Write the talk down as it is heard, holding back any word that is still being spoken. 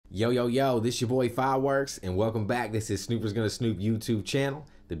Yo, this your boy Fireworks, and welcome back. This is Snoopers Gonna Snoop YouTube channel.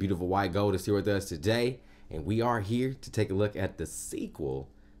 The beautiful white gold is here with us today, and we are here to take a look at the sequel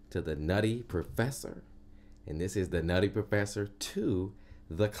to The Nutty Professor. And this is The Nutty Professor 2,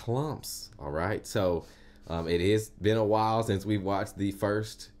 The Klumps. All right, so it has been a while since we watched the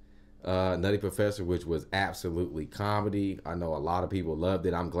first Nutty Professor, which was absolutely comedy. I know a lot of people loved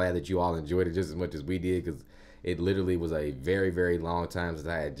it. I'm glad that you all enjoyed it just as much as we did, because it literally was a very, very long time since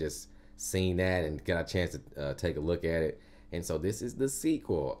I had just seen that and got a chance to take a look at it. And so this is the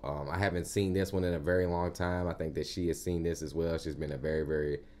sequel. I haven't seen this one in a very long time. I think that she has seen this as well. She's been a very,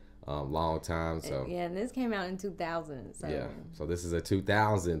 very long time. So yeah, and this came out in 2000. So. Yeah, so this is a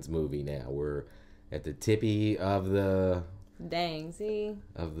 2000s movie now. We're at the tippy of the... Dang, see?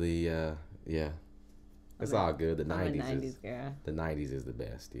 Of the, yeah. It's all good. The 90s is, girl. The 90s is the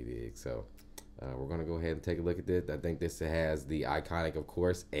best, you dig? So... we're going to go ahead and take a look at this. I think this has the iconic, of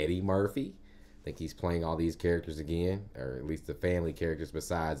course, Eddie Murphy. I think he's playing all these characters again, or at least the family characters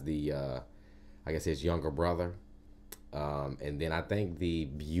besides the, I guess, his younger brother. And then I think the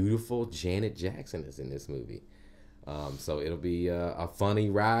beautiful Janet Jackson is in this movie. So it'll be a funny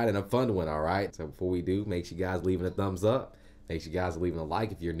ride and a fun one, all right? So before we do, make sure you guys leaving a thumbs up. Make sure you guys are leaving a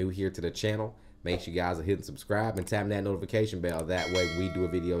like if you're new here to the channel. Make sure you guys are hitting subscribe and tapping that notification bell. That way, when we do a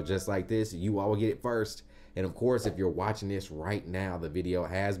video just like this, you all will get it first. And of course, if you're watching this right now, the video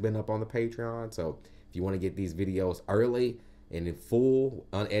has been up on the Patreon. So if you want to get these videos early and in full,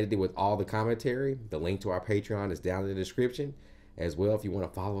 unedited with all the commentary, the link to our Patreon is down in the description. As well, if you want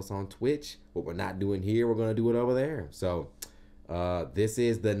to follow us on Twitch, what we're not doing here, we're going to do it over there. So this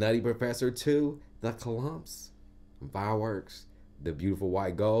is The Nutty Professor 2, The Klumps. From Fireworks, the beautiful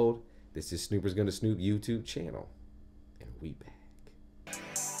white gold. This is Snoopers Gonna Snoop YouTube channel, and we back.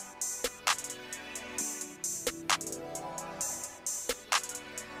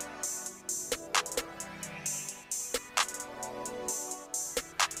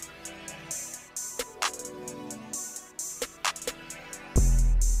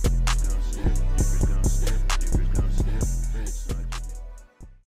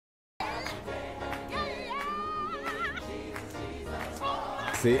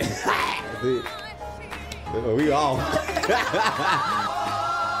 See? See? We all.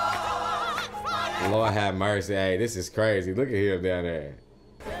 Lord have mercy. Hey, this is crazy. Look at him down there.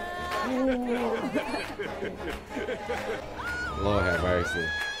 Lord have mercy.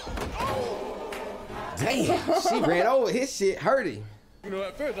 Damn, she ran over his shit, hurt him. You know,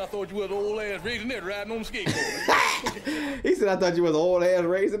 at first I thought you was an old ass raisinette riding on the skateboard. He said, I thought you was an old ass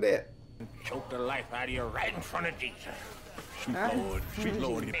raisinette. Choke the life out of you right in front of Jesus. Shoot Lord, shoot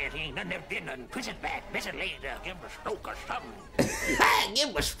Lord. Man, he ain't nothing ever did nothing. Push it back, miss it later. Give him a stroke or something. Give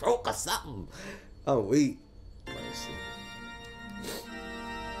him a stroke or something. Oh, we. Mercy.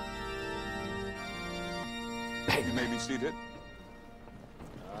 Hey, you made me see that?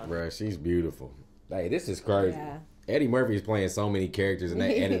 Bruh, she's beautiful. Hey, this is crazy. Yeah. Eddie Murphy is playing so many characters and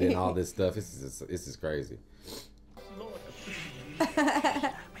they edited all this stuff. This is crazy. Man,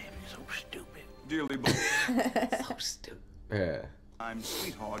 you're so stupid. Dearly So stupid. Yeah. I'm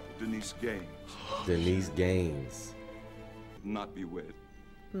sweetheart Denise Gaines. Denise Gaines. Not be wed.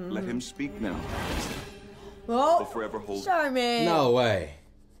 Let him speak now. Well, Will forever hold. Sherman. No way.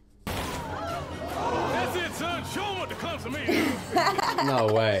 That's it, son. Show him what the Klumps are made of. No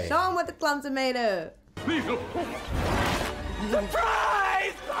way. Show him what the Klumps are made of. Please don't.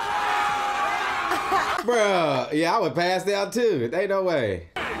 Surprise! Bruh, yeah, I would pass out too. Ain't no way.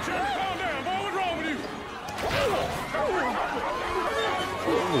 Hey, Sherman, calm down, boy. What's wrong with you?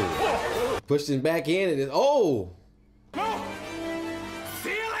 Ooh. Pushed him back in and then, oh. No. See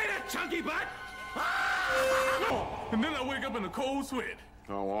you later, chunky butt. And then I wake up in a cold sweat.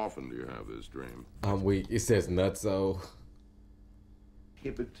 How often do you have this dream? I'm weak. It says nutso.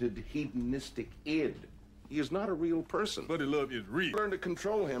 Inhibited hedonistic id. He is not a real person. Buddy love is real. Learn to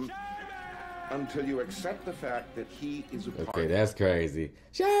control him until you accept the fact that he is a part. Okay, that's crazy.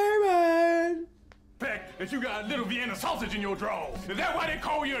 Sherman! Fact that you got a little Vienna sausage in your drawers. Is that why they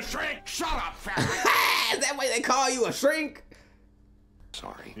call you a shrink? Shut up, fat. Is that why they call you a shrink?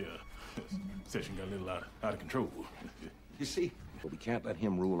 Sorry. Yeah. Session got a little out of control. You see, but we can't let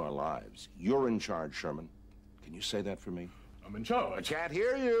him rule our lives. You're in charge, Sherman. Can you say that for me? I'm in charge. Can't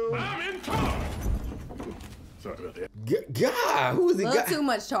hear you. I'm in charge. Sorry about that. God, who is he? A little too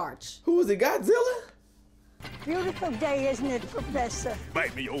much charge. Who is he? Godzilla? Beautiful day, isn't it, Professor?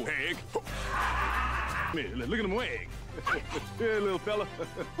 Bite me, old hag. Man, look at him wag. Yeah, little fella.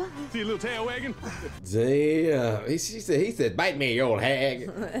 See a little tail wagging? Damn. He said, bite me, you old hag.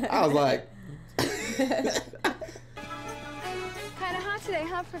 I was like. Kinda hot today,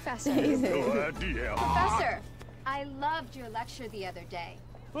 huh, Professor? No idea. Professor, I loved your lecture the other day.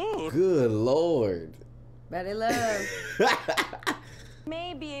 Oh, Good Lord. Buddy love.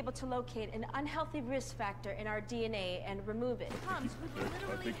 May be able to locate an unhealthy risk factor in our DNA and remove it. Klumps, would you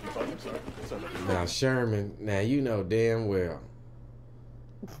literally have Now, Sherman, now you know damn well.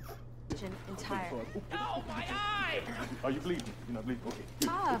 entirely? Oh, my eye! are you bleeding? You're not bleeding?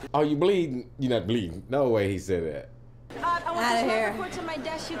 Okay. Are you bleeding? You're not bleeding. No way he said that. I want Outta this here. report to my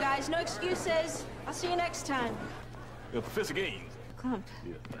desk, you guys. No excuses. I'll see you next time. Professor Gaines. Klump.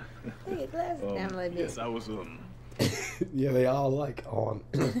 Yeah. Take your glasses down a little bit. Yes, I was, Yeah, they all like on.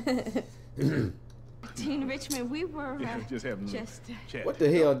 Dean Richmond, we were just having just chat. What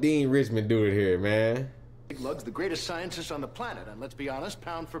the hell Dean Richmond doing here, man? Lug's the greatest scientist on the planet, and let's be honest,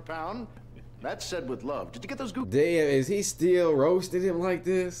 pound for pound, that's said with love. Did you get those goop? Damn, is he still roasting him like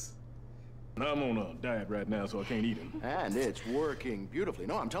this? I'm on a diet right now, so I can't eat him. And it's working beautifully.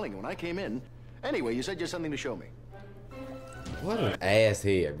 No, I'm telling you, when I came in. Anyway, you said you had something to show me. What an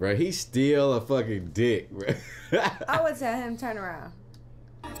asshead, bro. He's still a fucking dick, bro. I would tell him turn around.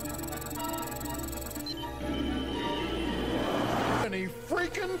 Any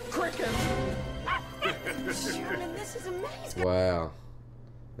freaking cricket! Sherman, this is amazing. Wow.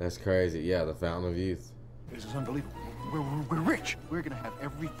 That's crazy. Yeah, the Fountain of Youth. This is unbelievable. We're rich. We're gonna have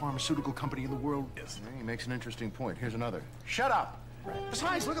every pharmaceutical company in the world. Yes. He makes an interesting point. Here's another. Shut up!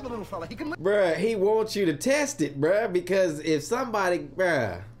 Besides, look at the little fella. He can live. Bruh, he wants you to test it, bruh, because if somebody,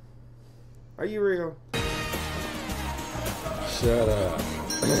 bruh. Are you real? Shut up.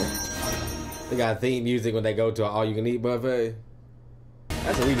 They got theme music when they go to an all-you-can-eat buffet.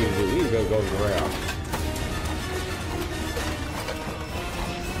 That's what we need to do. We need to go around.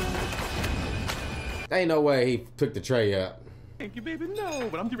 Ain't no way he took the tray up. Thank you, baby. No,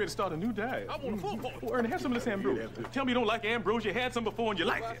 but I'm getting ready to start a new diet. I want a full portion. Well, Ernie, have some of this ambrosia. Tell me you don't like ambrosia. You had some before and you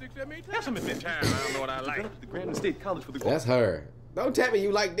liked it. Have some of this. I don't know what I like. The Grambling State College for the... That's her. Don't tell me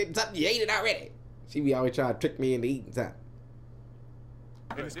you like something you ate it already. She be always trying to trick me into eating something.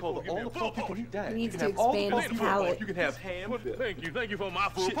 And it's called the all the full you can eat diet. He needs You to can have all the expand his palate. You can have ham. Thank you for my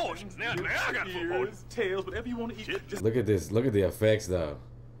full portion. Now I got full portions. Tails, whatever you want to eat. Just Look at this. Look at the effects, though.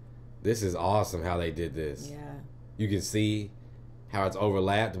 This is awesome how they did this. Yeah. You can see how it's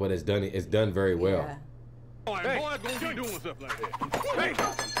overlapped, but it's done. It's done very well. Yeah. boy, don't be doing stuff like that. Hey,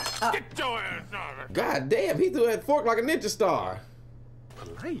 get your ass down. God damn, he threw that fork like a ninja star.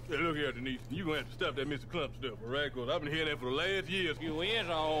 Hey, look here, Denise. You gonna have to stop that Mr. Klumps stuff, all right? Because I've been hearing that for the last years. You is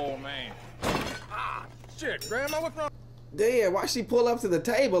an old man. Ah, shit, Grandma, what's wrong? Damn, why she pull up to the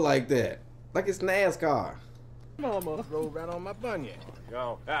table like that? Like it's NASCAR. Mama rolled right on my bunion.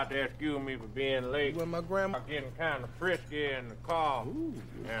 Y'all out there excuse me for being late. When my grandma... I'm getting kind of frisky in the car. Ooh.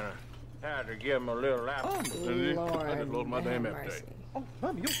 And I had to give him a little lap. I just lost my damn appetite. Oh,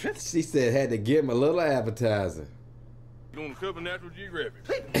 Mommy, your pets. She said had to give him a little appetizer. On the cover of Natural Geographic.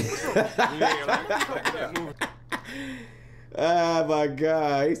 Oh my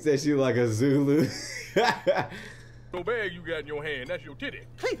God, he said she like a Zulu. No bag you got in your hand, that's your titty.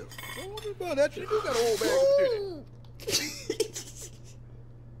 Peter, don't worry about that. You got an old bag of titty.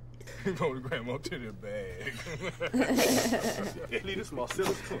 Go to grandma titty bag. Leave this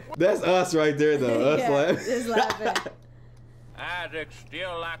Marcellus. That's us right there, though. Us Yeah, laughing. just laughing. Isaac's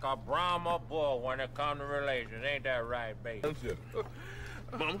still like a Brahma bull when it comes to relations. Ain't that right, baby?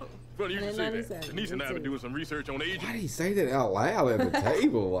 Mom, funny you should say that. 97, Denise and I have been doing some research on aging. Why did he say that out loud at the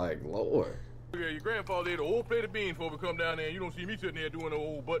table? Like, Lord. Yeah, your grandfather ate an old plate of beans before we come down there, and you don't see me sitting there doing the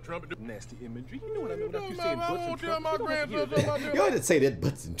old butt trumpet. Nasty imagery. You know what I mean without you saying butts and trumpets. My grandson, You ought to say that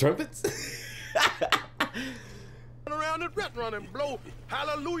butts and trumpets. around this restaurant and blow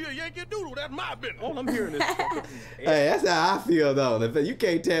hallelujah Yankee Doodle. That's my business. All I'm hearing is... Hey, that's how I feel, though. You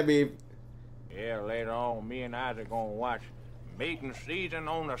can't tell me... Yeah, later on, me and Isaac gonna watch mating season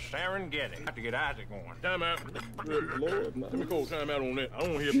on the Serengeti. Got to get Isaac going. Time out. Good Lord. Let me call time out on that. I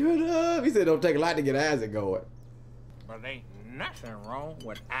don't hear... Shut up. He said don't take a lot to get Isaac going. But ain't nothing wrong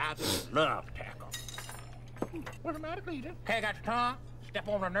with Isaac's love tackle. What's the matter, Cletus? Hey, got your tongue? Step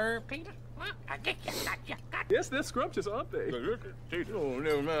on a nerve, Cletus? Huh? I get you, got you. Yes, they're scrumptious, aren't they? Oh,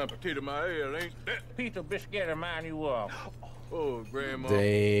 never mind. Potato my ass, ain't that? Peter Biscuit remind you of. Oh, Grandma.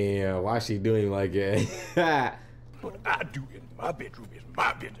 Damn, why she doing like that? What I do in my bedroom is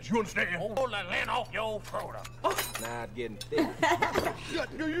my business. You understand? Hold that lint off your throat. Not getting thick.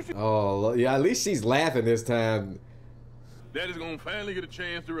 Oh, yeah, at least she's laughing this time. Daddy's gonna finally get a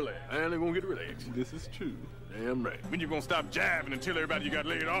chance to relax. Finally gonna get relaxed. This is true. Damn right. When you gonna stop jiving and tell everybody you got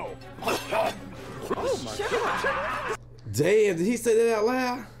laid off? Oh my God. Damn, did he say that out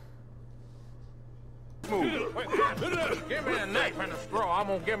loud? Move. Wait, give me a knife and a straw. I'm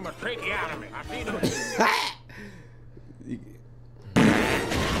gonna give him a take you out of me. I seen him.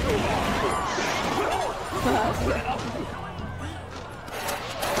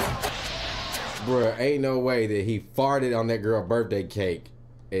 Bruh, ain't no way that he farted on that girl's birthday cake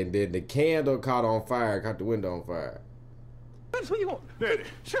and then the candle caught on fire, caught the window on fire. Cletus, where you going? Daddy.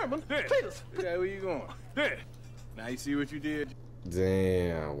 Sherman. Daddy. Cletus. Daddy, where you going? Daddy. Now you see what you did?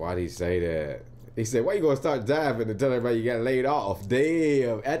 Damn, why'd he say that? He said, why you gonna start diving and tell everybody you got laid off?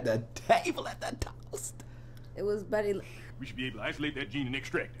 Damn, at the table, at the toast. It was Buddy. We should be able to isolate that gene and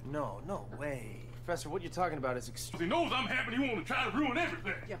extract it. No way. Professor, what you're talking about is extreme. He knows I'm happy. He wants to try to ruin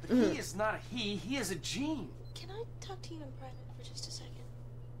everything. Yeah, but he is not a he. He is a gene. Can I talk to you in private for just a second?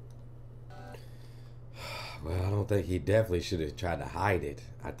 Well, I don't think he definitely should have tried to hide it.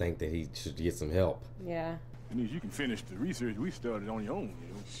 I think that he should get some help. Yeah. Denise, you can finish the research we started on your own, you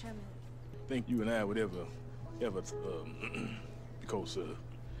know. Sherman. I think you and I would ever, because,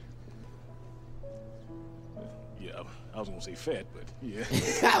 yeah, I was gonna say fat, but yeah.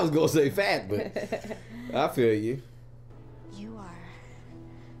 I was gonna say fat, but I feel you. You are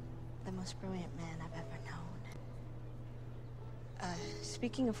the most brilliant man I've ever known.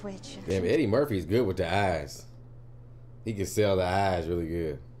 Speaking of which... Damn, Eddie Murphy's good with the eyes. He can sell the eyes really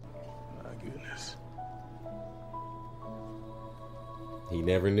good. My goodness. He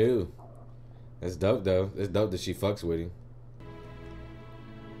never knew. That's dope, though. It's dope that she fucks with him.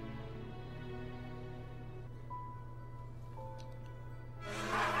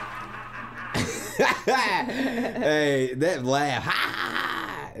 Hey, that laugh.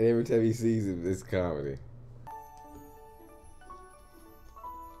 And every time he sees him, it's comedy.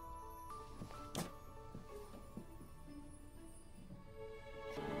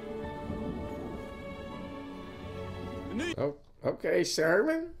 Oh, okay,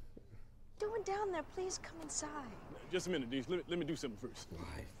 Sherman. Doing down there, please come inside. Just a minute, Denise. Let me do something first.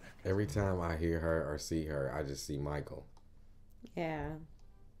 Life. Every time I hear her or see her, I just see Michael. Yeah.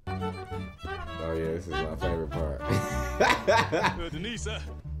 Oh yeah, this is my favorite part. Denise,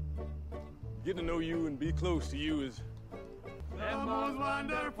 getting to know you and be close to you is the most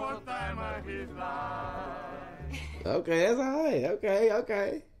wonderful time of his life. Okay, that's all right.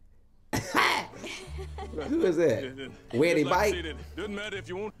 Okay. Who is that? Weddy Bite? It doesn't matter if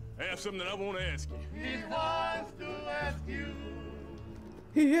you want to ask something that I want to ask you. He wants to ask you.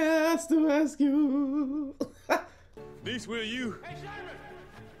 He has to ask you. Denise, will you? Hey, Sherman!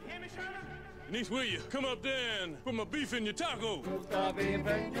 You hear me, Sherman? Denise, will you come up there and put my beef in your taco? Put my beef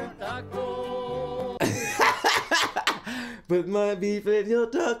in your taco. Put my beef in your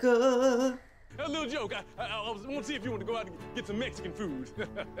taco. A little joke. I want to see if you want to go out and get some Mexican food.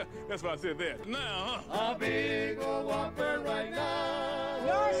 That's why I said that. Now, huh? A big old whopper right now.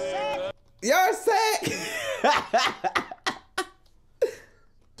 You're sick. You're sick.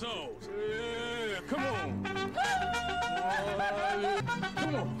 So, yeah, come on.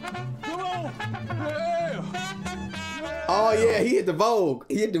 Come on. Yeah. Oh yeah, he hit the Vogue.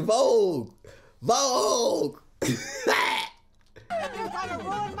 Vogue. You're gonna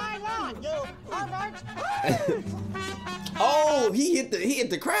ruin my lawn, you pervert! Oh, he hit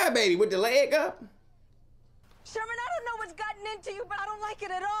the crybaby with the leg up. Sherman, I don't know what's gotten into you, but I don't like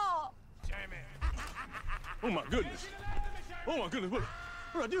it at all. Oh my goodness. What do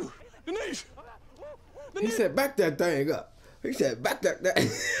I do? Denise! He said, back that thing up. He said, back that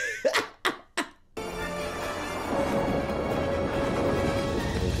thing.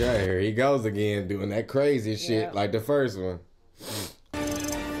 Okay, here he goes again, doing that crazy shit like the first one.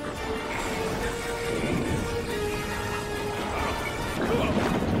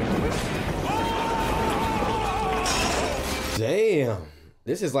 Damn,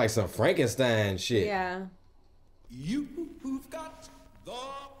 this is like some Frankenstein shit. Yeah. You've got the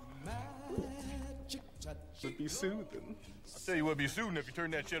magic touch. It'd be soothing. I'll tell you what'd be soothing if you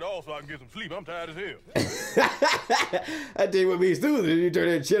turn that shit off so I can get some sleep. I'm tired as hell. I tell you what'd be soothing if you turn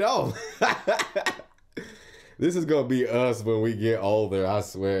that shit off. This is gonna be us when we get older, I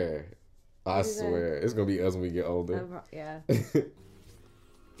swear. I swear. It's gonna be us when we get older. Yeah. You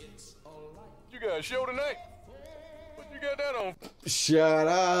got a show tonight? What you got that on? Shut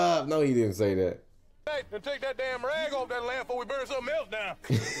up. No, he didn't say that. Hey, then take that damn rag off that lamp before we burn something else down.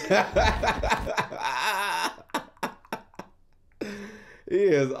 He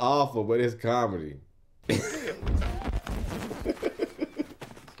is awful, but it's comedy. Hey,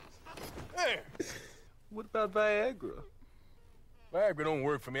 what about Viagra? Viagra don't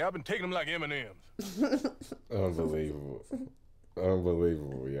work for me. I've been taking them like M&Ms. Unbelievable.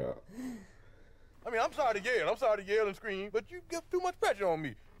 Unbelievable, y'all. I mean, I'm sorry to yell. I'm sorry to yell and scream, but you give too much pressure on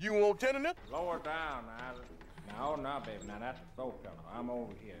me. You want tenderness? Lower down, Isaac. No, no, baby. Now that's a soul killer. I'm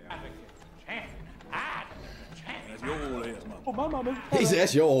over here. That's your old ass mama. Oh, my mama. He said,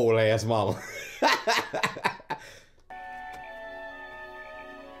 that's your old ass mama.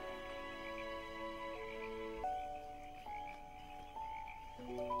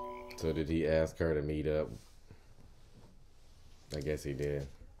 So did he ask her to meet up? I guess he did.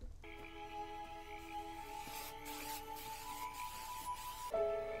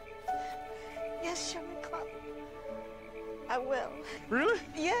 Yes, Sherman Club. I will. Really?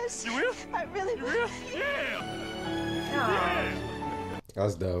 Yes. You will? I really You will. will? Yeah.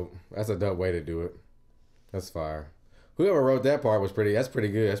 That's dope. That's a dope way to do it. That's fire. Whoever wrote that part was pretty. That's pretty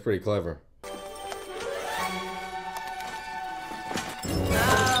good. That's pretty clever.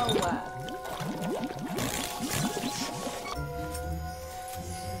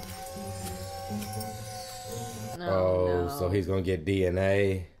 Oh, so he's gonna get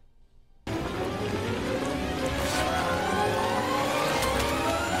DNA.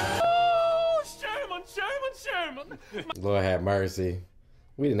 Oh, Sherman. Lord have mercy.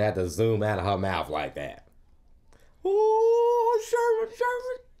 We didn't have to zoom out of her mouth like that. Oh, Sherman.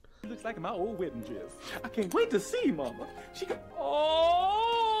 He looks like my old wedding dress. I can't wait to see Mama. She got. Oh.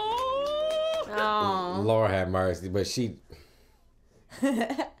 Oh. Lord have mercy, but she.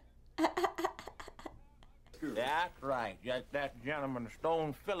 That's right. Just that gentleman,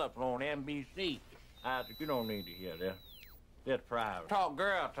 Stone Phillips on NBC. Isaac, you don't need to hear this. This private. Talk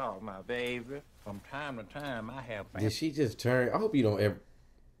girl talk, my baby. From time to time, I have... Did she just turn? I hope you don't ever.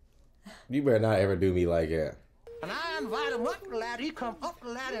 You better not ever do me like that. And I invite him up the ladder. He come up the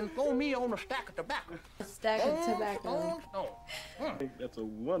ladder and throw me on a stack of tobacco. A stack of tobacco. I think that's a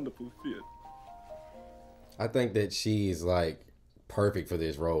wonderful fit. I think that she's like perfect for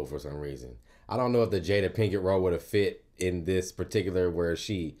this role for some reason. I don't know if the Jada Pinkett role would have fit in this particular where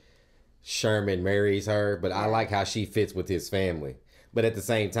Sherman marries her, but I like how she fits with his family. But at the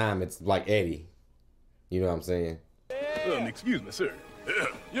same time, it's like Eddie. You know what I'm saying? Excuse me, sir.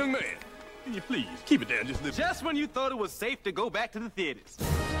 Young man, can you please keep it down just a little? Just when you thought it was safe to go back to the theaters.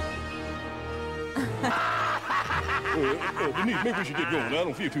 Denise, maybe we should get going. I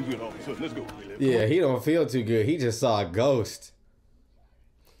don't feel too good all of a sudden. Let's go. Yeah, he don't feel too good. He just saw a ghost.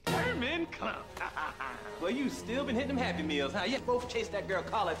 Sherman Klumps. Well, you still been hitting them Happy Meals, huh? You both chased that girl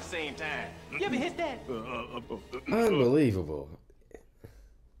Carla at the same time. You ever hit that? Unbelievable.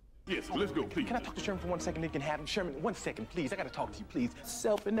 Yes, let's go, please. Can I talk to Sherman for 1 second? Nick can have him. Sherman, 1 second, please. I gotta talk to you, please.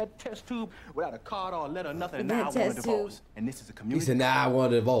 Self in that test tube without a card or a letter or nothing. And now I want a divorce. And this is a He community. said, "Nah, I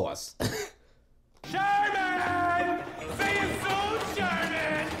want a divorce." Sherman! See you soon,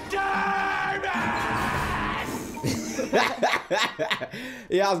 Sherman!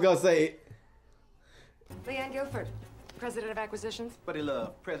 Yeah, I was gonna say. Leanne Guilford, president of acquisitions. Buddy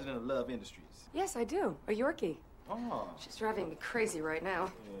Love, president of Love Industries. Yes, I do. A Yorkie. Oh. She's driving me crazy right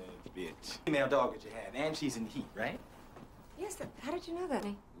now. Yeah, bitch. Female dog that you have, and she's in heat, right? Yes, how did you know that?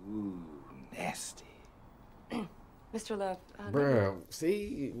 Ooh, nasty. Mr. Love. Bro,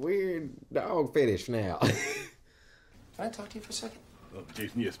 see, weird dog fetish now. Can I talk to you for a second? Oh,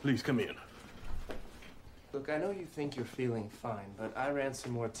 Jason, yes, please come in. Look, I know you think you're feeling fine, but I ran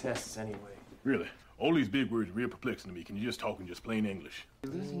some more tests anyway. Really? All these big words are real perplexing to me. Can you just talk in just plain English?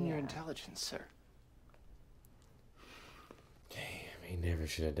 You're losing your intelligence, sir. Damn, he never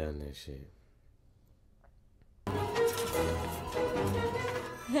should have done that shit.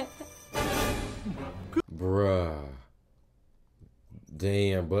 Bruh.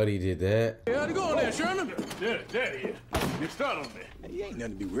 Damn, buddy did that. How'd it go there, Sherman? Daddy, you startled me. You ain't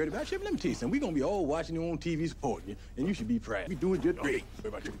nothing to be worried about, Sherman. Let me tell you something. We gonna be all watching you on TV supporting you, and you should be proud. We doing just great. Worry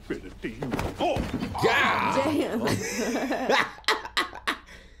about your credit. Oh! God! Damn.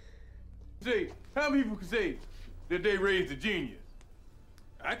 Say, how many people can say that they raised a genius?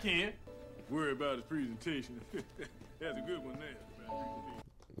 I can't. Worry about his presentation. That's a good one there.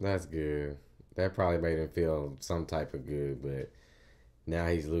 That's good. That probably made him feel some type of good, but now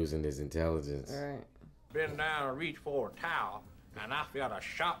he's losing his intelligence. All right. Bent down to reach for a towel, and I felt a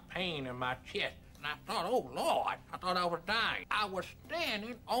sharp pain in my chest. And I thought, oh, Lord, I thought I was dying. I was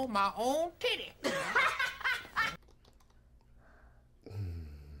standing on my own titty.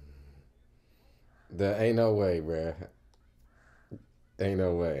 There ain't no way, bruh. Ain't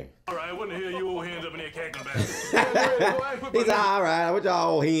no way. All right, what the hell you old hands up in there cackling about? He's all right. What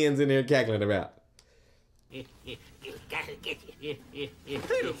y'all old hens in there cackling about? Look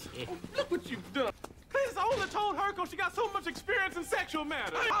what you've done. Please, I only told her because she got so much experience in sexual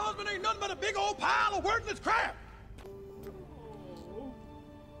matters. My husband ain't nothing but a big old pile of worthless crap.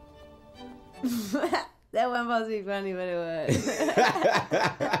 That wasn't supposed to be funny, but it was.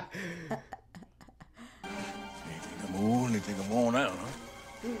 They think I'm on out, huh?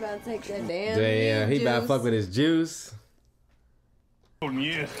 He about to take that damn. Damn, he juice. about to fuck with his juice.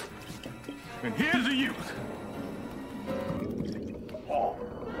 Yes. And here's the youth. Oh.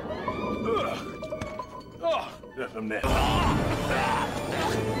 Oh, that's a mess.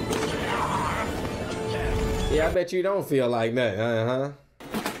 Yeah, I bet you don't feel like that, huh?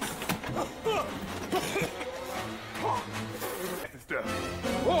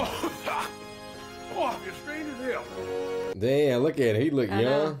 Oh, you're strange as hell. Damn, look at him. He look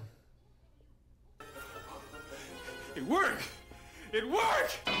young. It worked. It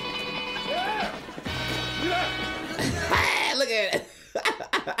worked. Yeah. Hey, look at it.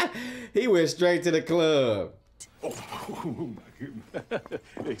 He went straight to the club. Oh my goodness.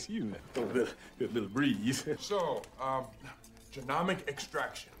 Excuse me. A little breeze. So, genomic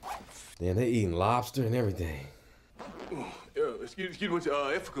extraction. Damn, they eating lobster and everything. Excuse me,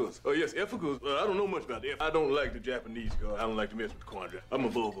 ethicals. Oh, yes, ethicals. I don't know much about that. I don't like the Japanese. I don't like to mess with the quandary. I'm a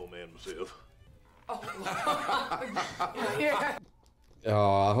Volvo man myself. Yeah.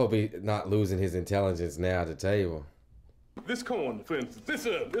 Oh, I hope he's not losing his intelligence now at the table. This corn, for instance,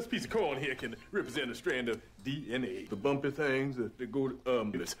 this piece of corn here can represent a strand of DNA. The bumpy things that go to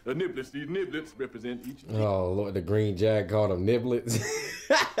niblets. These niblets represent each. Oh Lord, the green jag called them niblets.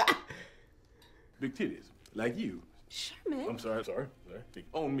 Big titties, like you. Sherman. I'm sorry.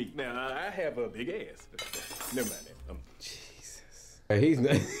 On me. Now I have a big ass. Never mind that. Jesus. He's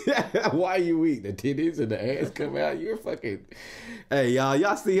not. Why you eat the titties and the ass come out? You're fucking. Hey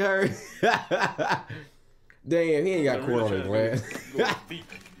y'all see her? Damn, he ain't got corn on his glass. Deep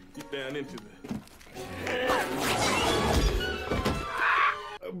down into the.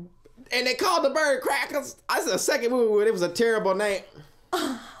 And they called the bird crackers. That's the second movie where it was a terrible name.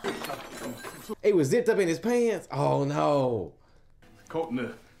 It was zipped up in his pants. Oh no. Caught in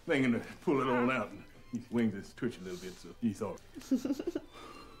the thing and pull it on out. And his wings is twitching a little bit, so he thought.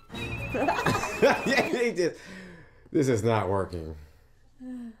 Yeah, he just. This is not working.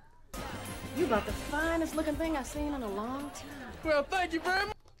 You about the finest looking thing I've seen in a long time. Well, thank you very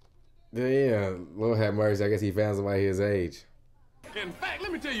much. Yeah, Lord have mercy. I guess he found somebody his age. In fact,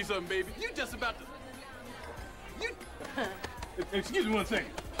 let me tell you something, baby. You just about to. Excuse me one second.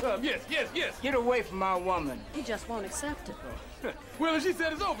 Yes. Get away from my woman. He just won't accept it. Well, if she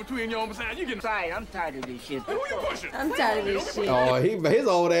said it's over between you on beside, you can. I'm tired of this shit. Hey, who you pushing? I'm tired of this shit. Oh, his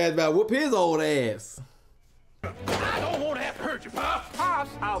old ass about to whoop his old ass. I don't want to have to hurt you, Pop.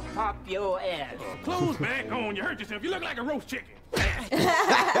 Pops, I'll pop your ass. Clothes back on. You hurt yourself. You look like a roast chicken. You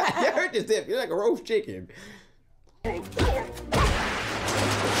hurt yourself. You're like a roast chicken.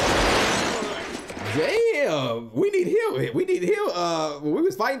 Damn, we need him. We need him. When we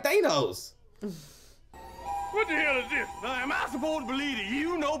was fighting Thanos. What the hell is this? Now, am I supposed to believe that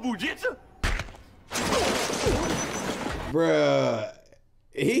you know Bujitsu? Bruh,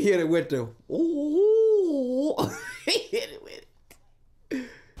 he hit it with the ooh. He hit it with it.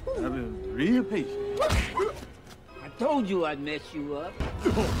 I've been real patient. I told you I'd mess you up.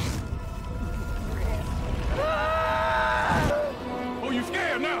 Oh, you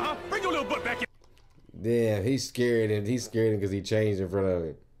scared now, huh? Bring your little butt back in. Damn, he's scared him. He's scared him because he changed in front of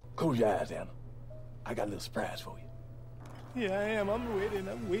him. Close your eyes, Anna. I got a little surprise for you. Yeah, I am. I'm waiting.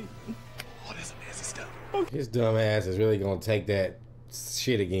 Oh, that's some nasty stuff. His dumb ass is really gonna take that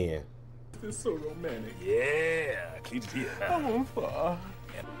shit again. This is so romantic. Yeah, Cletus here. I won't fall.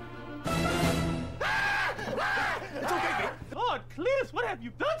 It's okay, baby. Lord, Cletus, what have you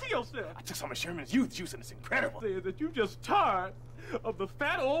done to yourself? I took some of Sherman's youth juice and it's incredible. Say that you just tired of the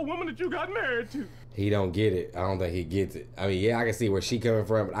fat old woman that you got married to. He don't get it. I don't think he gets it. I mean, yeah, I can see where she coming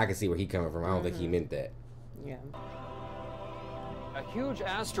from, but I can see where he coming from. I don't think he meant that. Yeah. A huge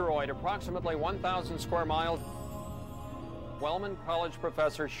asteroid, approximately 1,000 square miles. Wellman College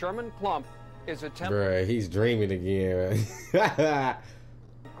professor Sherman Klump is attempting. Bruh, he's dreaming again.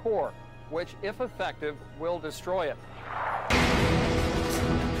 Core, which, if effective, will destroy it.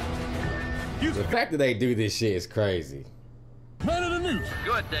 The fact that they do this shit is crazy. Man of the news.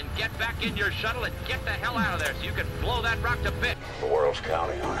 Good, then get back in your shuttle and get the hell out of there so you can blow that rock to bits. The world's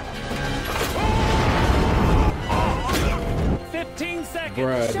counting on it. 15 seconds.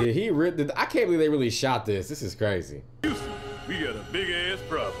 Bruh, did he I can't believe they really shot this. This is crazy. Houston, we got a big ass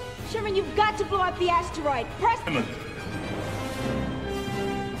problem. Sherman, you've got to blow up the asteroid. Press.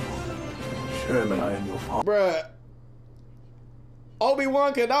 Sherman, I am your father. Bruh.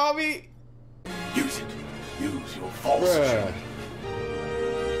 Obi-Wan Kenobi? Use it. Use your force. Bruh.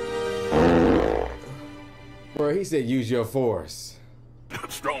 Bruh, he said use your force. I'm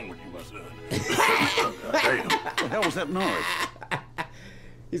strong with you, my son. Damn, what the hell was that noise?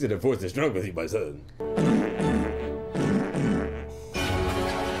 He said the force is strong with you, my son.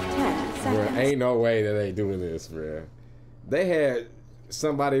 Bruh, ain't no way that they doing this, bruh. They had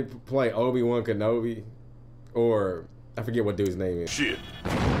somebody play Obi-Wan Kenobi, or I forget what dude's name is. Shit.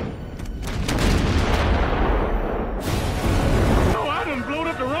 Oh, I done blowed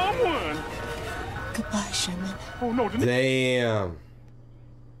up the wrong one. Goodbye, Sherman. Oh no, Damn.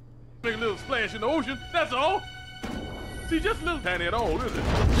 make a little splash in the ocean, that's all. See, just a little tiny at all, is it?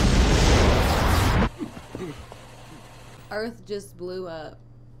 Earth just blew up.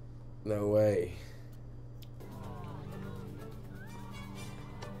 No way.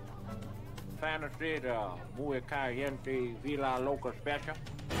 Fantasy, the muy caliente Villa Loca special.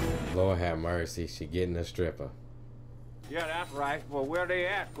 Lord have mercy, she getting a stripper. Yeah, that's right. Well, where they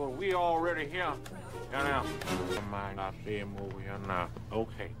at? Cause we already here. Yeah, now. Mind, I see him over here now.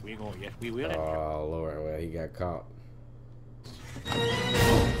 Okay, we gonna, yes, we will. Oh Lord, well he got caught.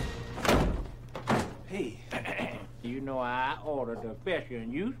 Hey. You know I ordered the special,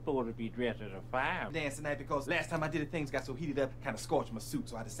 and you supposed to be dressed as a fire. Dance tonight because last time I did it, things got so heated up, kind of scorched my suit,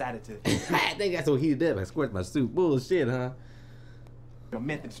 so I decided to. They got so heated up, I squirted my suit. Bullshit, huh? I'm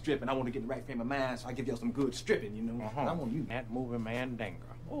method strip, and I want to get in the right frame of mind, so I give y'all some good stripping, you know. I want you. That movie Mandinga.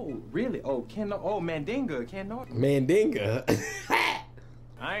 Oh, really? Oh, Mandinga, Ken Norton. Mandinga.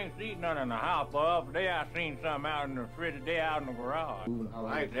 I ain't seen none in the house, but other day I seen something out in the fridge, day out in the garage. Ooh, I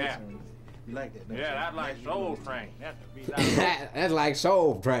like that. You like that? Yeah, that's like Soul Train. That's That's like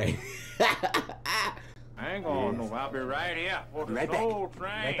Soul Train. I ain't going nowhere. I'll be right here for the Soul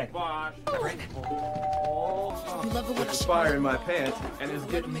Train, boss. You love it when it's fire in my pants, and it's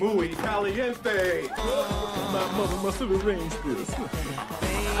getting muy caliente. My mother must have arranged this.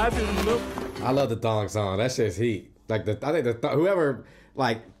 I didn't look. I love the thong song. That shit's heat. Like I think whoever,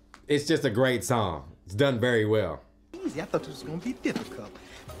 like, it's just a great song. It's done very well. Easy. I thought this was gonna be difficult.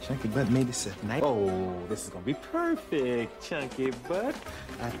 Chunky Butt made this a night. Oh, this is gonna be perfect, Chunky Butt.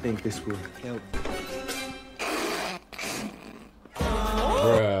 I think this will help.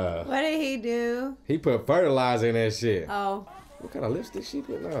 Bruh. What did he do? He put fertilizer in that shit. Oh. What kind of lipstick she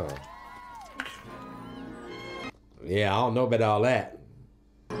putting on? Yeah, I don't know about all that.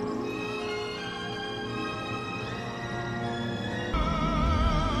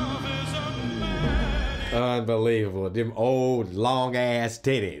 Unbelievable. Them old long ass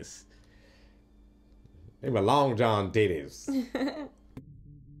titties. Them are long john titties.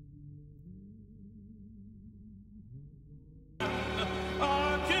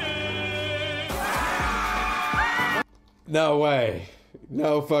 No way.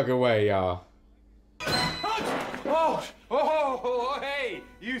 No fucking way, y'all. Oh, hey,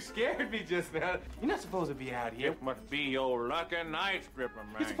 you scared me just now. You're not supposed to be out here. It must be your lucky night, stripper,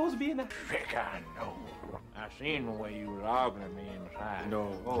 man. You're supposed to be in the... Trick, I know. I seen the way you was arguing me inside.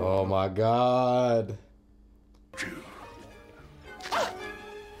 No. Oh my God.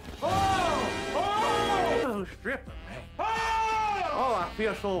 Oh, stripper, man. Oh, I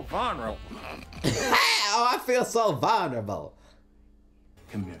feel so vulnerable. Oh, I feel so vulnerable.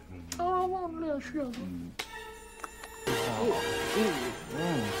 Come here. Oh, I want a little sugar.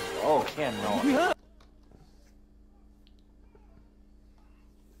 Oh, Ken Norton.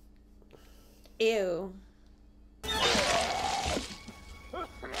 Ew.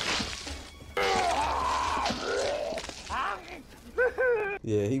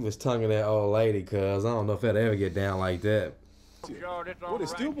 Yeah, he was tonguing that old lady, cuz I don't know if that'll ever get down like that. Oh,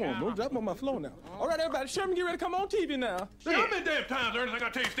 it's still warm. Don't drop on my floor now. All right, everybody, Sherman, get ready to come on TV now. Hey, how many damn times, Ernest, I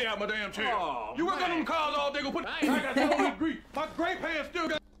gotta tell you stay out my damn chair? Oh, you work on them cars all day, go put... I got so much grief. My gray pants still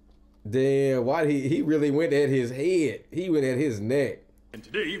got... Damn, why he really went at his head. He went at his neck. And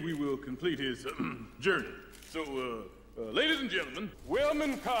today we will complete his journey. So, ladies and gentlemen,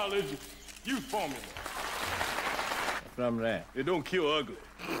 Wellman College Youth Formula. Some of that. It don't kill ugly.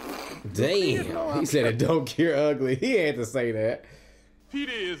 Damn, he said it don't cure ugly. He had to say that.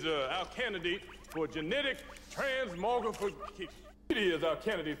 Peter is our candidate for genetic transmogrification. Peter is our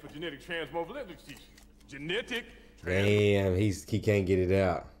candidate for genetic transmogrification. Genetic. Damn, he can't get it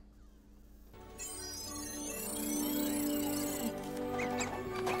out.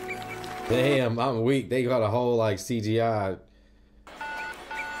 Damn, I'm weak. They got a whole like CGI.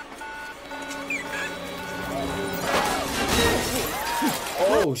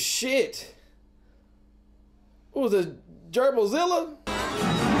 Oh shit! What was it? Gerbilzilla?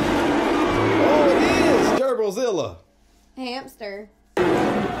 Oh, it is Gerbilzilla. Hamster.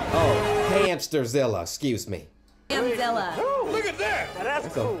 Oh, Hamsterzilla. Excuse me. Hamzilla. Oh, look at that!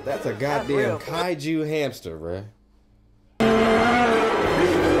 That's a goddamn kaiju hamster, bruh.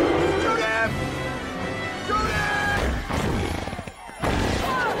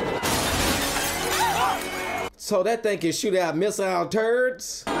 So that thing can shoot out missile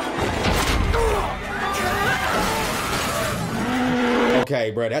turds?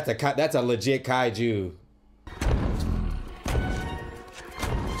 Okay, bro, that's a legit kaiju.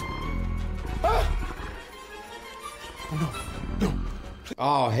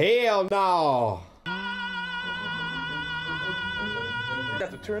 Oh, hell no.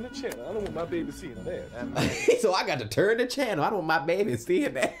 Got to turn the channel. I don't want my baby seeing that. So I got to turn the channel. I don't want my baby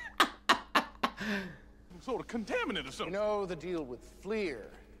seeing that. Some sort of contaminant or something. You know, the deal with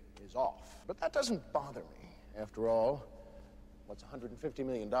Fleer is off. But that doesn't bother me. After all, what's $150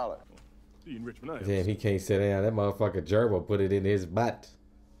 million? Damn, he can't sit down. That motherfucker gerbil put it in his butt.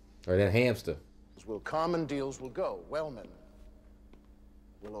 Or that hamster. Will come and deals will go. Wellman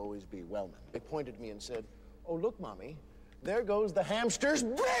will always be Wellman. They pointed at me and said, oh, look, Mommy, there goes the hamster's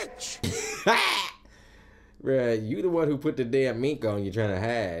bitch! Bruh, you the one who put the damn mink on you trying to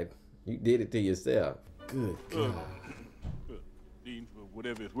hide. You did it to yourself. Good God. Dean, for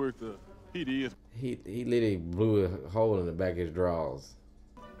whatever it's worth, he is. He literally blew a hole in the back of his drawers.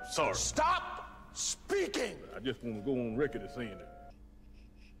 Sorry. Stop speaking! I just want to go on record as saying that.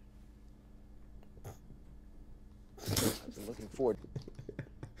 I've been looking forward.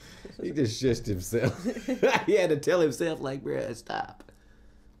 He just shushed himself. He had to tell himself, like, bruh, stop.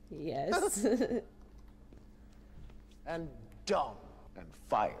 Yes. And dumb and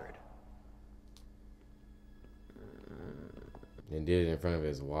fired. And did it in front of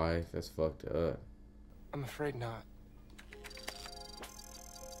his wife. That's fucked up. I'm afraid not.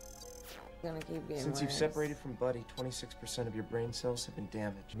 Gonna keep getting Since you've worse. separated from Buddy, 26% of your brain cells have been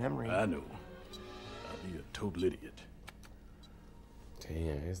damaged. Memory. I know. I'll be a total idiot.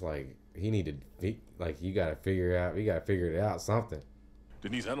 Damn, it's like you gotta figure it out something.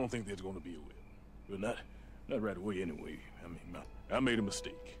 Denise, I don't think there's going to be a way. Well, not right away anyway. I mean, I made a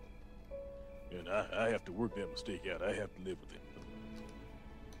mistake. And I have to work that mistake out. I have to live with it.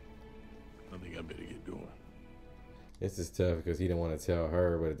 I think I better get going. This is tough because he didn't want to tell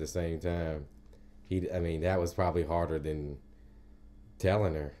her, but at the same time, that was probably harder than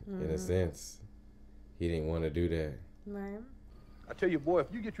telling her, in a sense. He didn't want to do that. Right. I tell you, boy, if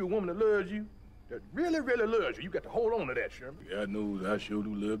you get you a woman that loves you, that really, really loves you, you got to hold on to that, Sherman. God knows I sure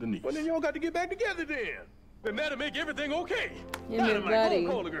do love Denise. Well, then y'all got to get back together then. Then that'll make everything okay. Yeah, my buddy.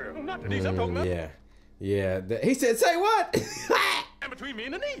 Go call the girl. Not Denise, I'm talking about. Yeah. He said, say what? And between me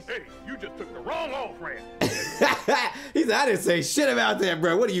and Denise. Hey, you just took the wrong off-ramp. He said, I didn't say shit about that,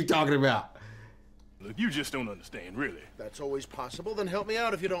 bro. What are you talking about? Look, you just don't understand, really. That's always possible. Then help me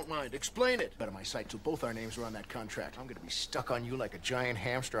out if you don't mind. Explain it. Out of my sight till both our names are on that contract. I'm gonna be stuck on you like a giant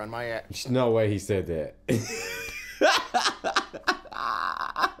hamster on my ass. There's no way he said that.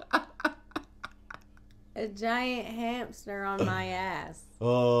 A giant hamster on my ass.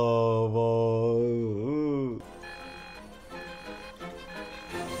 Oh, boy.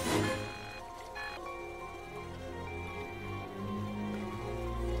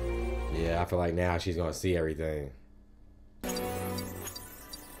 Yeah, I feel like now she's gonna see everything. Oh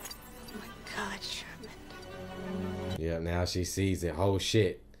my God, Sherman. Yeah, now she sees it. Oh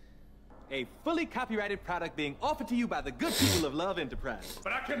shit. A fully copyrighted product being offered to you by the good people of Love Enterprise.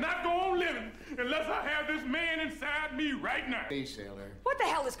 But I cannot go on living unless I have this man inside me right now. Hey, sailor. What the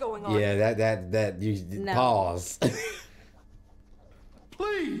hell is going on? Yeah, that you pause.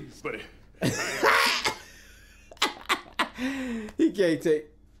 Please, buddy. He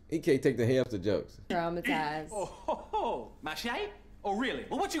can't take the hamster jokes. Traumatized. Oh, my shite? Oh, really?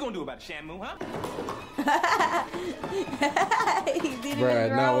 Well, what you gonna do about it, Shamu, huh? He didn't even Bruh,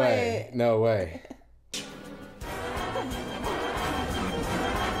 no throw way. it. No way.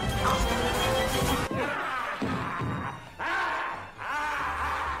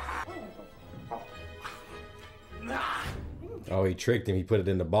 Oh, he tricked him. He put it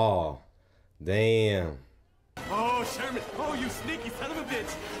in the ball. Damn. Oh, Sherman. Oh, you sneaky son of a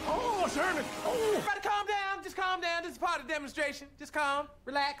bitch. Oh, Sherman. Oh. Everybody calm down. Just calm down. This is part of the demonstration. Just calm.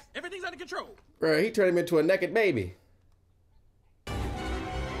 Relax. Everything's under control. Bruh, he turned him into a naked baby.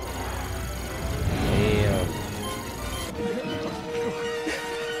 Damn.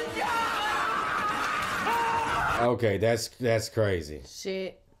 Okay, that's crazy.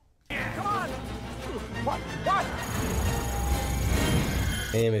 Shit. Come on. What?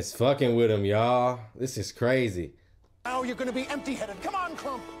 Damn, it's fucking with him, y'all. This is crazy. Now you're gonna be empty-headed. Come on,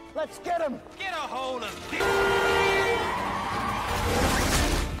 Klump. Let's get him. Get a hold of this.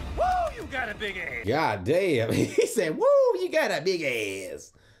 Woo, you got a big ass. God damn. He said, woo, you got a big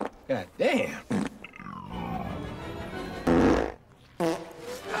ass. God damn.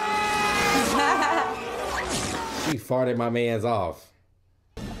 She farted my man's off.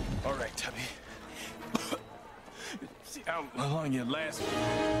 All right, Tubby. on your last.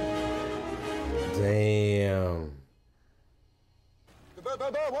 Damn.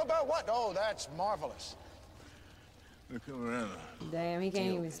 What? Oh, that's marvelous. Come around. Damn, he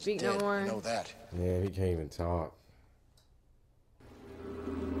can't even speak no more. I know that. Yeah, he can't even talk.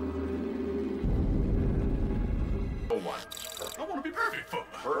 I want to be perfect for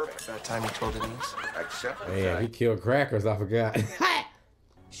Perfect. That time you told Denise. Accept the Man, he killed crackers. I forgot.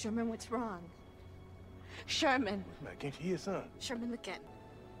 Sherman, what's wrong? Sherman. Man, can't you hear, son? Sherman, look at.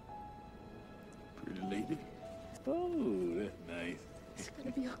 Pretty lady. Oh, that's nice. It's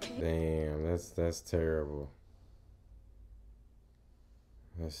gonna be okay. Damn, that's terrible.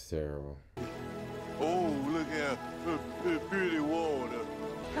 That's terrible. Oh, look at pretty water.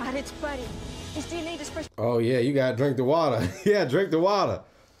 God, it's Buddy. His DNA dispersed. Oh yeah, you gotta drink the water. Yeah, drink the water.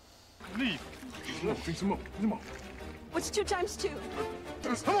 Leave. Drink some more. What's 2 times 2?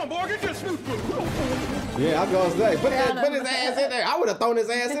 Come on, boy, get your snoot book. Yeah, I'm gonna say, put his ass in there. I would have thrown his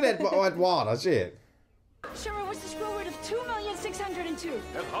ass in that water. Shit. Sherman, what's the square root of 2,602,000?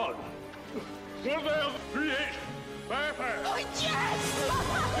 That's hard. 1,038.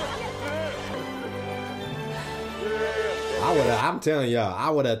 Oh, yes! I'm telling y'all, I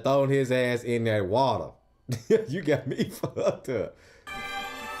would have thrown his ass in that water. You got me fucked up.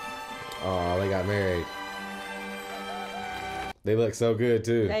 Oh, they got married. They look so good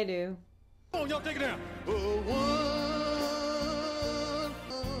too. They do. Come on, y'all take it down.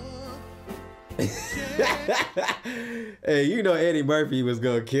 Hey, you know Eddie Murphy was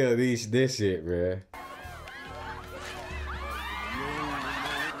gonna kill this shit, man.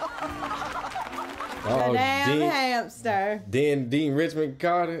 The damn hamster. Dean Richmond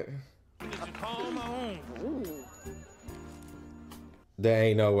caught it. There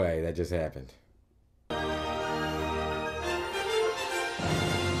ain't no way that just happened.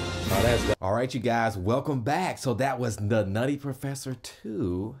 All right, you guys, welcome back. So that was The Nutty Professor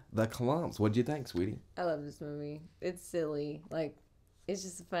 2, The Klumps. What'd you think, sweetie? I love this movie. It's silly. Like, it's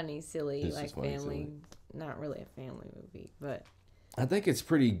just a funny, silly, It's like just funny, family. silly. Not really a family movie, but I think it's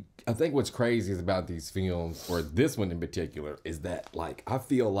pretty. I think what's crazy is about these films, or this one in particular, is that like I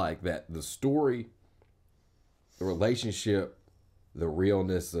feel like that the story, the relationship, the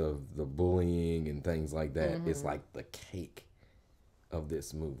realness of the bullying and things like that is like the cake of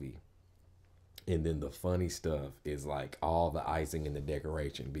this movie. And then the funny stuff is like all the icing and the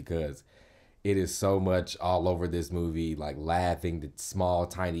decoration, because it is so much all over this movie, like laughing, the small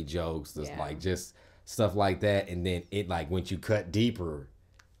tiny jokes, just like just stuff like that. And then it like once you cut deeper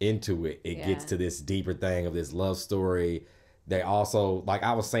into it, it gets to this deeper thing of this love story. They also, like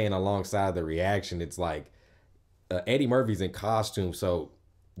I was saying alongside the reaction, it's like Eddie Murphy's in costume, so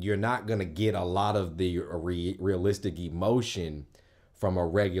you're not gonna get a lot of the realistic emotion from a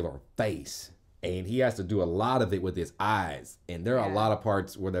regular face, and he has to do a lot of it with his eyes, and there are a lot of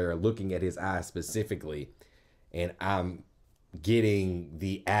parts where they're looking at his eyes specifically, and I'm getting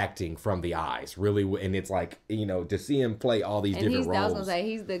the acting from the eyes really, and it's like, you know, to see him play all these different roles. I was gonna say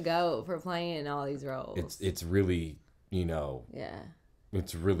he's the GOAT for playing all these roles. It's really, you know,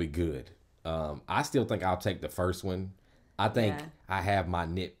 it's really good. I still think I'll take the first one. I think I have my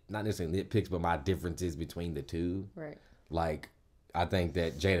not necessarily nitpicks, but my differences between the two. Right. Like, I think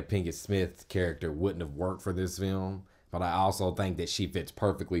that Jada Pinkett Smith's character wouldn't have worked for this film, but I also think that she fits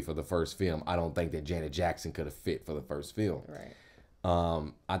perfectly for the first film. I don't think that Janet Jackson could have fit for the first film. Right.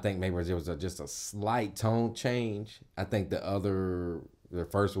 I think maybe there was just a slight tone change. I think the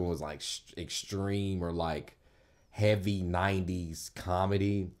first one was like extreme or like heavy 90s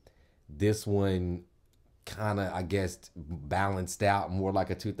comedy. This one kind of, I guess, balanced out more like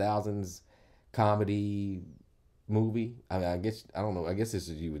a 2000s comedy movie. I mean, I guess, I don't know. I guess this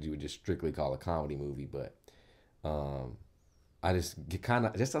is you would just strictly call a comedy movie, but I just get kind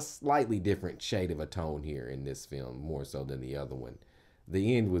of just a slightly different shade of a tone here in this film, more so than the other one.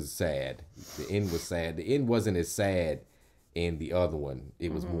 The end was sad. The end was sad. The end wasn't as sad in the other one.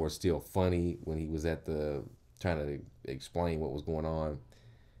 It was more still funny when he was at the trying to explain what was going on,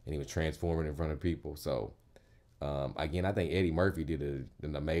 and he was transforming in front of people. So again, I think Eddie Murphy did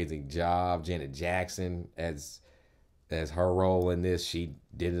an amazing job. Janet Jackson as her role in this, she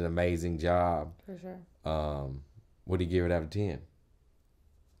did an amazing job. For sure. What do you give it out of 10?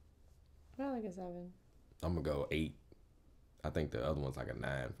 I like a 7. I'm gonna go 8. I think the other one's like a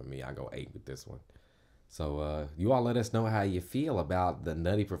 9 for me. I go 8 with this one. So you all let us know how you feel about The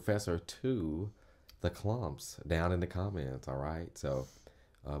Nutty Professor 2, The Klumps, down in the comments. All right. So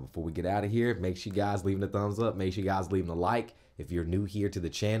before we get out of here, make sure you guys leaving a thumbs up. Make sure you guys leaving a like. If you're new here to the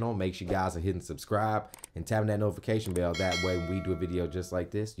channel, make sure you guys are hitting subscribe and tapping that notification bell. That way when we do a video just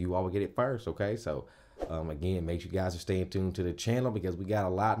like this, you all will get it first. Okay. So Again, make sure you guys are staying tuned to the channel because we got a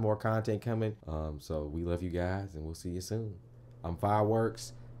lot more content coming. So we love you guys, and we'll see you soon. I'm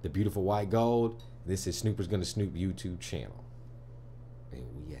Fireworks, the beautiful white gold. This is Snooper's Gonna Snoop YouTube channel.